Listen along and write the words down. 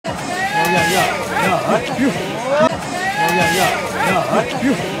Bismillah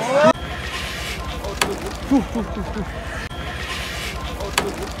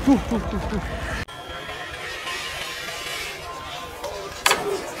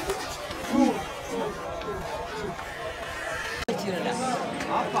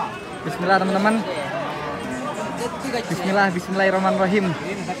teman-teman. Bismillahirrahmanirrahim.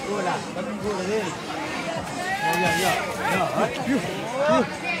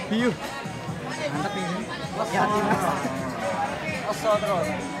 Mantap ini.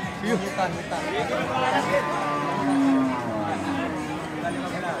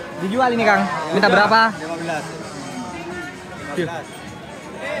 Dijual ini Kang. Minta berapa? 15.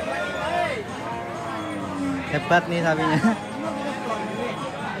 Hebat nih sapinya.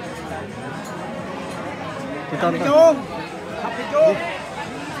 Ditonton. Sapi cung.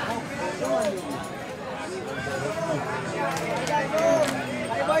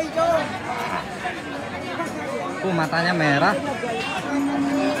 Matanya merah.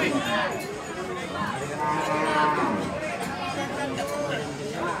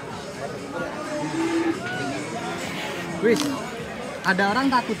 Wih, ada orang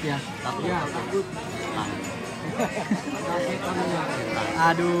takut ya? Takut. Ya, takut.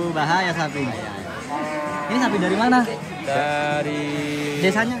 Aduh, bahaya sapi. Ini sapi dari mana? Dari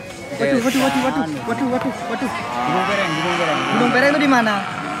desanya. Waduh. Gunung Pereng itu di mana?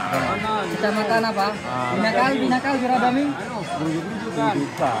 Kecamatan apa? Binakal, Biradami?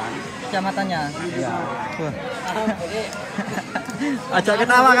 Kecamatannya. Iya. Ajak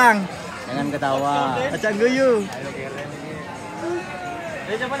ketawa, Kang. Jangan ketawa. Ajak guyu.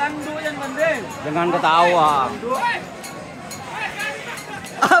 Jangan ketawa.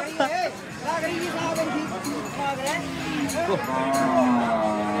 Apa?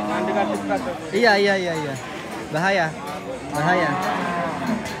 Iya. Bahaya.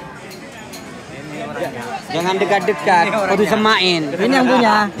 Jangan dekat-dekat. Waduh semain. Ini yang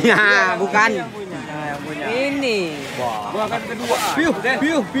punya. Ya, bukan. Ini. Gua akan kedua. Piu.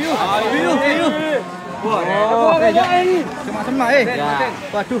 Cuma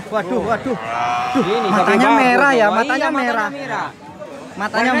waduh. Ini Matanya sapi merah bagus. ya, Oh, matanya iya, merah.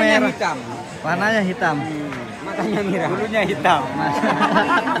 Matanya merah. Hitam. Warnanya hitam. Matanya merah. Bulunya hitam.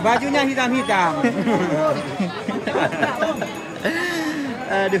 Bajunya hitam-hitam.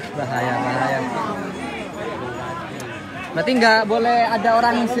 Aduh, bahaya. Berarti nggak boleh ada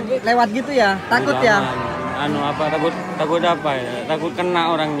orang lewat gitu ya? Takut ya? Takut apa ya? Takut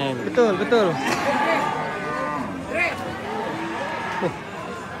kena orangnya itu. Betul.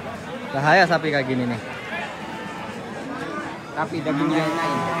 Bahaya sapi kayak gini nih. Tapi dagingnya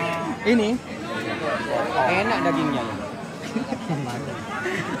enak. Ini Enak dagingnya.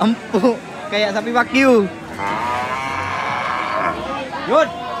 empuk kayak sapi wagyu. Yud.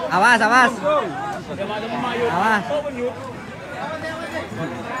 Awas.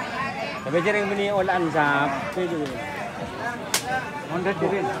 Tapi jarang beli olahan sapi juga. Mondot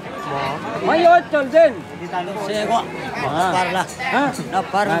dirin. Ayo Johnson. Saya kok lapar lah. Hah?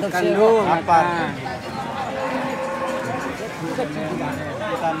 Lapar untuk saya. Lapar.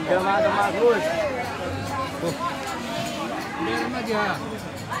 Bagus.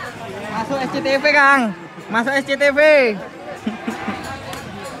 Masuk SCTV, Kang. Masuk SCTV.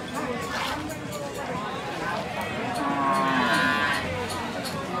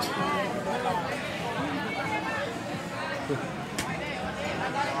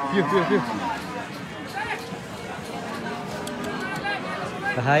 Yuk.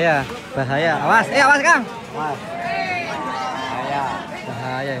 Bahaya. Awas, Kang.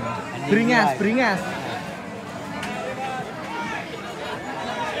 Bahaya ini. Bringas.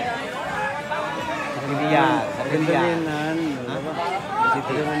 Kentenan.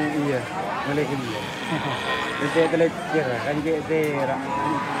 Situ kan iya. Boleh ke dia. Kita terlekir kan kita.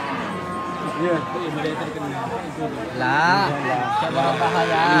 Iya, boleh terkenal. Lah, coba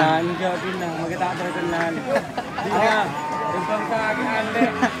bahaya. Enggak pinang, kita terkenal. Dia tentang kaki Anda.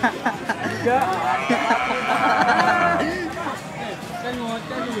 Enggak. Kan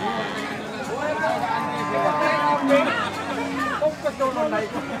ngoceh dulu. Fokus dong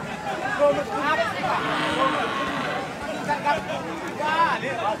naik.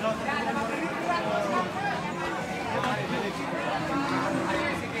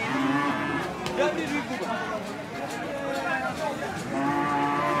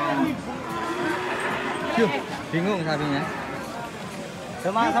 Bingung sapinya.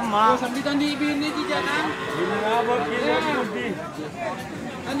 Sama-sama. Sambil tandi bini di janang. Ini ngabot gini.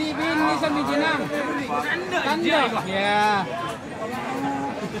 Tandi bini sambil janang. Tanda. Ya.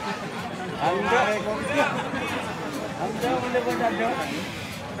 Anda boleh berada.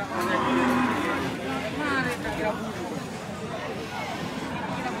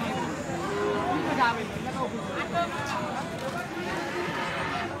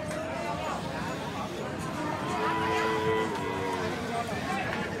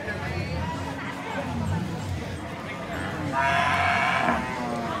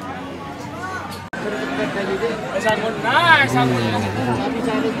 sama.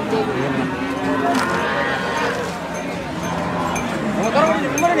 Motor di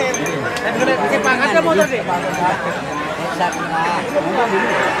mana nih? Saya pangkat ya motor sih.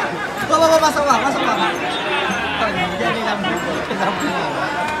 Bawa masuk Pak, masuk Pak. Jadi kamu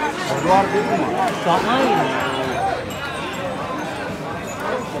Luar biasa mah. sama ini.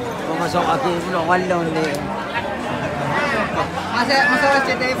 Masuk aki pulau walon ni. Masalah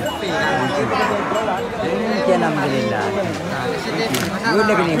CTP. Alhamdulillah. CTP Yun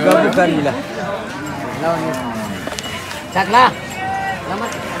na gini, gabukan nila. Lawan ni. Sakla.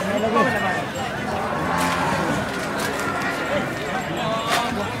 Selamat.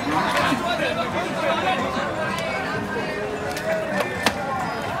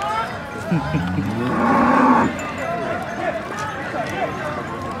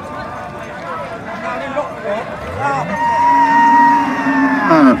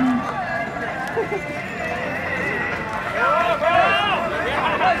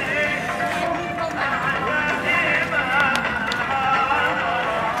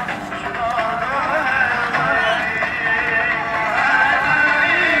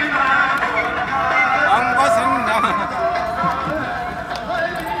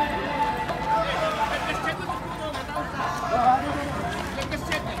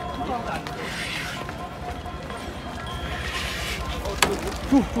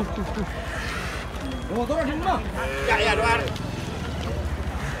 Motor di mana? Ya luar.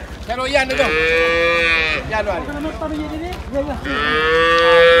 Kalau yan itu. Ya luar.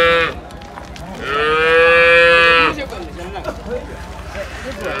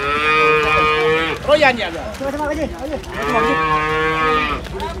 Royan ya. Sama-sama aja. Ayo.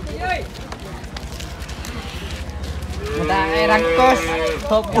 Minta air angkos,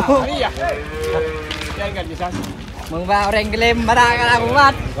 topu. Iya. Jangan bisa. Membawa orang gelem barang kalau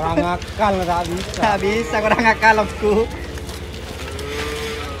buat. Kurang akal tak bisa. Tak bisa kurang akal aku.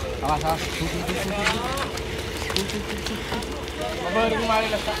 Awas. Baru kemarin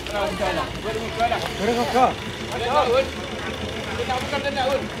lah tak terang jalan. Baru muka dah. Udah kok. Ada Un. Kita bukan ada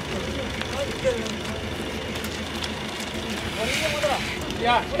Un.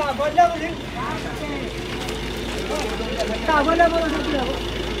 Ya. Udah boleh. Tak boleh sudah.